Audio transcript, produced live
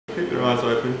Keep your eyes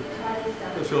open.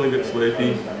 You're feeling a bit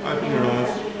sleepy. Open your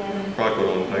eyes. Try put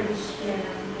on, thanks.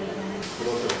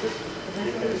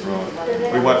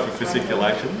 Right. We wait for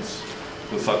fasciculations.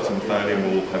 The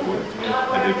succinylphonium will have worked.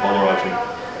 They do polarising.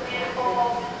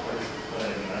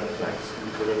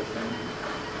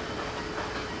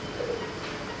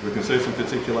 We can see some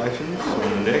fasciculations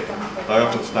on the neck. They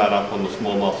often start up on the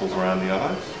small muscles around the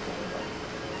eyes.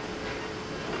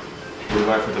 We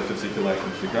wait for the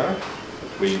fasciculations to go.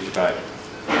 We intubate.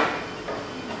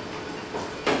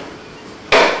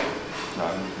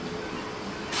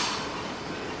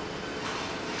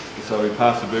 So we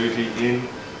pass the bougie in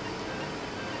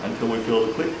until we feel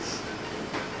the clicks.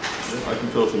 I can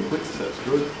feel some clicks, that's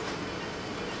good.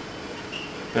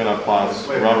 Then I pass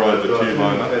railroad the tube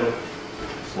over.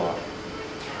 Slide.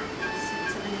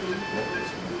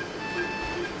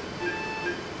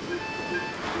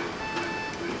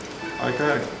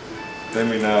 Okay, then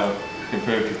we now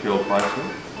confirm tracheal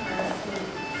placement.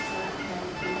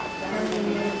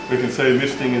 We can see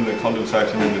misting in the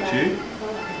condensation in the tube.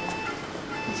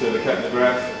 You can see the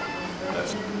capnograph.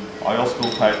 I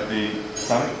auscultate the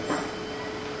stomach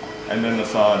and then the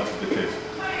sides of the chest.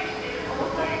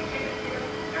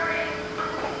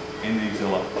 In the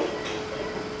axilla.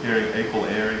 Hearing equal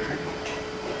air entry.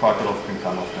 Pipe it off can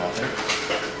come off now,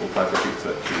 thanks. We'll take a fix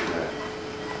that tube now.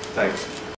 Thanks.